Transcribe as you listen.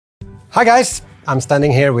Hi guys, I'm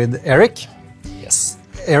standing here with Erik. Yes.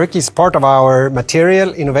 Erik is part of our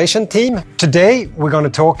material innovation team. Today we're going to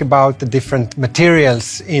talk about the different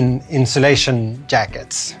materials in insulation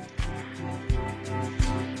jackets.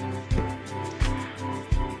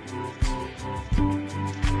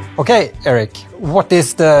 Okay, Erik, what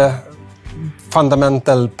is the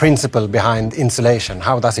fundamental principle behind insulation?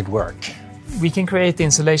 How does it work? We can create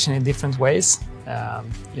insulation in different ways.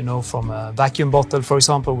 From a vacuum bottle, for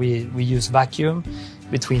example, we use vacuum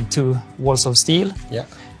between two walls of steel. Yeah.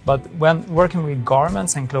 But when working with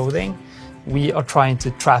garments and clothing, we are trying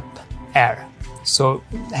to trap air. So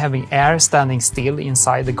having air standing still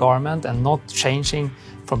inside the garment and not changing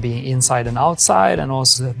from being inside and outside, and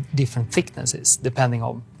also different thicknesses depending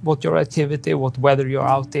on what your activity, what weather you're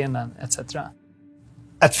out in, and etc.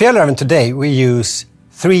 At Fjallraven today, we use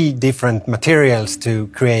 3 different materials to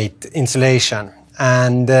create insulation.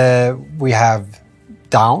 And we have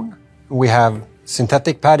down, we have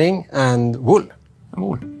synthetic padding and wool.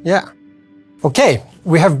 Wool. Yeah. Okay,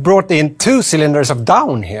 we have brought in 2 cylinders of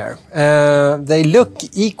down here. They look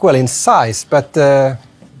equal in size, but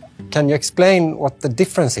can you explain what the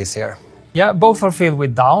difference is here? Yeah, both are filled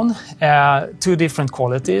with down, 2 different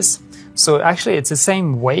qualities. So actually it's the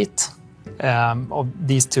same weight of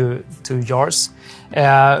these two jars,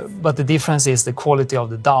 but the difference is the quality of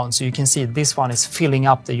the down. So you can see this one is filling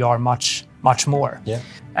up the jar much more. Yeah.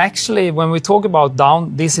 Actually, when we talk about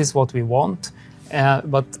down, this is what we want,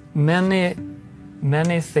 but many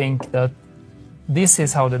think that this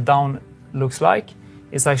is how the down looks like.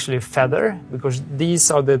 It's actually feather, because these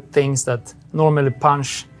are the things that normally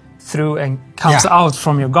punch through and comes out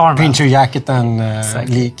from your garment. Pinch your jacket and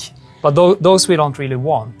Exactly. leak. But those we don't really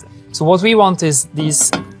want. So what we want is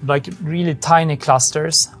these like really tiny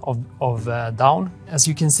clusters of down. As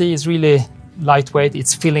you can see, it's really lightweight.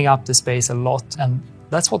 It's filling up the space a lot, and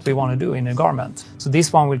that's what we want to do in a garment. So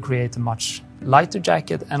this one will create a much lighter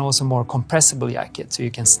jacket and also more compressible jacket. So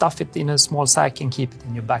you can stuff it in a small sack and keep it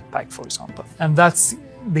in your backpack, for example. And that's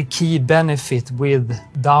the key benefit with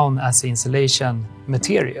down as an insulation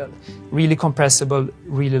material. Really compressible,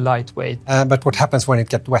 really lightweight. But what happens when it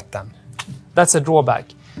gets wet then? That's a drawback.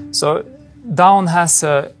 So down has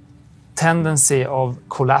a tendency of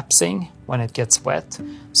collapsing when it gets wet.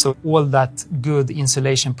 So all that good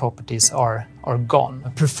insulation properties are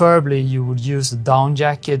gone. Preferably you would use a down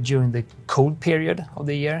jacket during the cold period of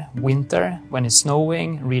the year, winter, when it's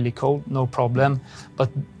snowing, really cold, no problem, but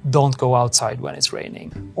don't go outside when it's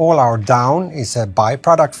raining. All our down is a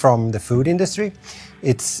byproduct from the food industry.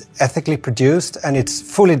 It's ethically produced and it's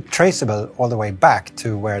fully traceable all the way back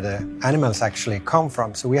to where the animals actually come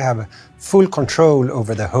from. So we have full control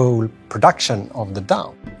over the whole production of the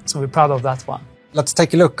down. So we're proud of that one. Let's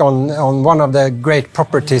take a look on one of the great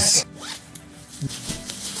properties.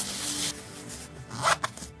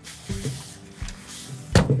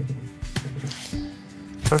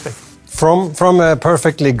 Perfect. From a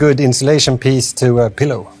perfectly good insulation piece to a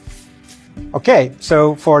pillow. Okay,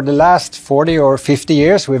 so for the last 40 or 50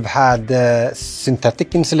 years we've had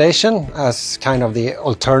synthetic insulation as kind of the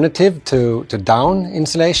alternative to down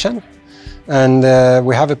insulation. And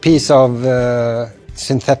we have a piece of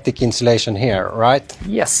synthetic insulation here, right?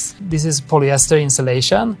 Yes, this is polyester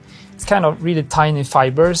insulation. It's kind of really tiny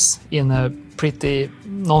fibers in a pretty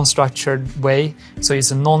non-structured way. So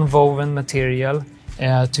it's a non-woven material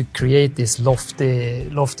to create this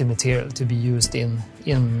lofty material to be used in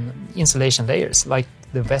insulation layers, like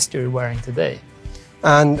the vest you're wearing today.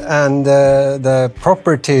 And the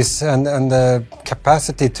properties and the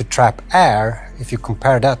capacity to trap air, if you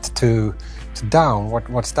compare that to down,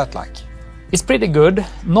 what's that like? It's pretty good,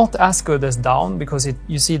 not as good as down, because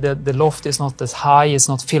you see that the loft is not as high, it's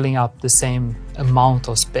not filling up the same amount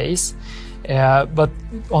of space. But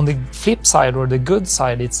on the flip side, or the good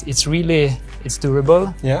side, it's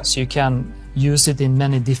durable. Yeah. So you can use it in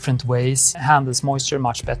many different ways. Handles moisture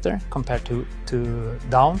much better compared to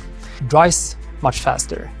down. Dries much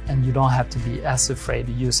faster, and you don't have to be as afraid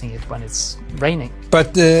of using it when it's raining.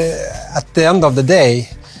 But at the end of the day,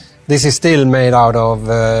 this is still made out of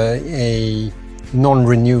a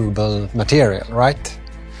non-renewable material, right?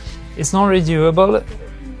 It's non-renewable,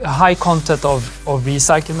 high content of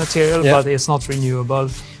recycled material, Yeah. but it's not renewable,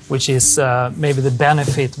 which is maybe the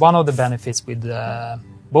benefit, one of the benefits with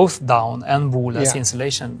both down and wool as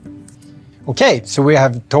insulation. Okay, so we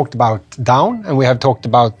have talked about down and we have talked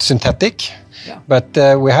about synthetic, but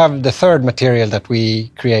we have the third material that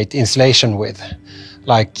we create insulation with,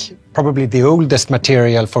 like probably the oldest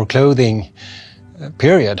material for clothing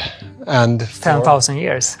period. and 10,000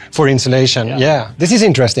 years. For insulation, yeah. This is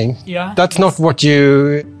interesting. Yeah. That's not what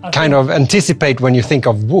you kind of anticipate when you think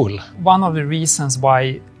of wool. One of the reasons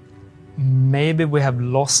why maybe we have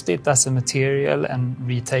lost it as a material and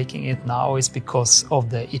retaking it now is because of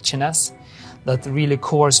the itchiness. That really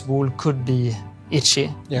coarse wool could be itchy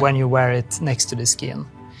when you wear it next to the skin.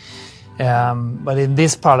 But in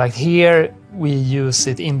this product here, we use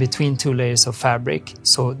it in between 2 layers of fabric,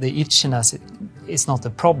 so the itchiness is not a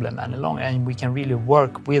problem any longer, and we can really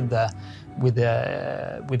work with the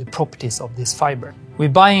properties of this fiber. We're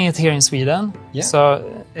buying it here in Sweden,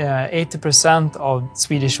 so 80% of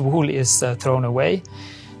Swedish wool is thrown away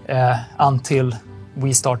until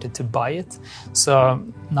we started to buy it. So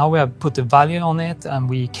now we have put a value on it, and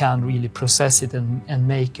we can really process it and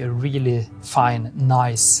make a really fine,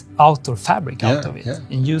 nice outdoor fabric out of it,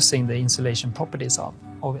 and using the insulation properties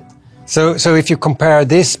of it. So if you compare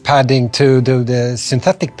this padding to the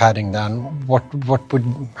synthetic padding, then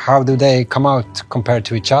how do they come out compared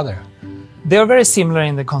to each other? They are very similar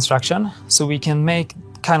in the construction, so we can make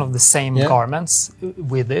kind of the same garments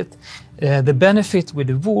with it. The benefit with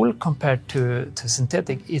the wool compared to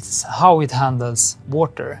synthetic is how it handles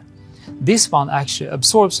water. This one actually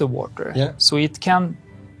absorbs the water, so it can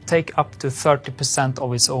take up to 30%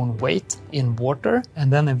 of its own weight in water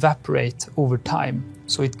and then evaporate over time.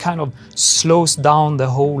 So it kind of slows down the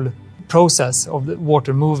whole process of the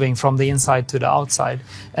water moving from the inside to the outside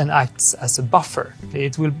and acts as a buffer.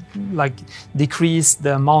 It will decrease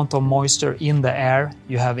the amount of moisture in the air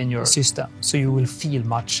you have in your system, so you will feel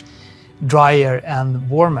much drier and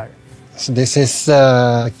warmer. So this is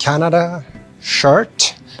a Canada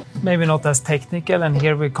shirt. Maybe not as technical, and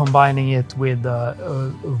here we're combining it with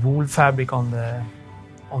a wool fabric on the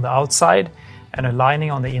outside and a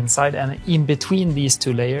lining on the inside, and in between these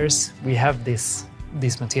 2 layers we have this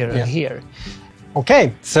material here.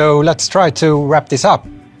 Okay, so let's try to wrap this up.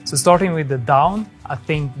 So starting with the down, I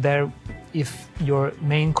think if your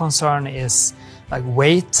main concern is like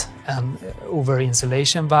weight and over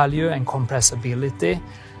insulation value and compressibility,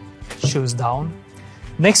 choose down.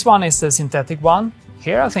 Next one is the synthetic one.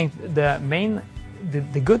 Here I think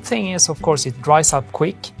the good thing is, of course, it dries up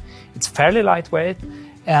quick, it's fairly lightweight,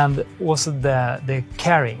 and also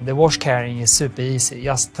the wash carrying is super easy.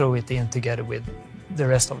 Just throw it in together with the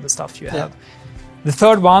rest of the stuff you have. The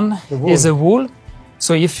third one is a wool.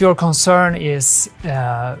 So if your concern is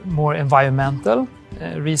more environmental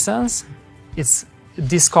reasons, it's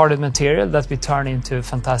discarded material that we turn into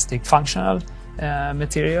fantastic functional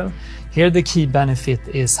material. Here the key benefit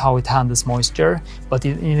is how it handles moisture, but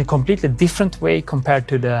in a completely different way compared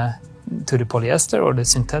to the polyester or the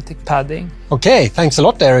synthetic padding. Okay, thanks a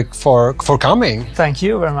lot, Erik, for coming. Thank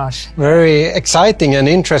you very much. Very exciting and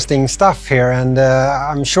interesting stuff here, and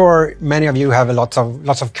I'm sure many of you have lots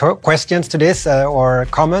of questions to this or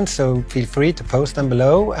comments, so feel free to post them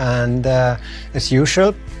below. And as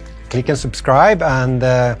usual, click and subscribe, and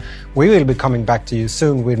we will be coming back to you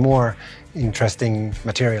soon with more interesting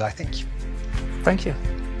material, I think. Thank you.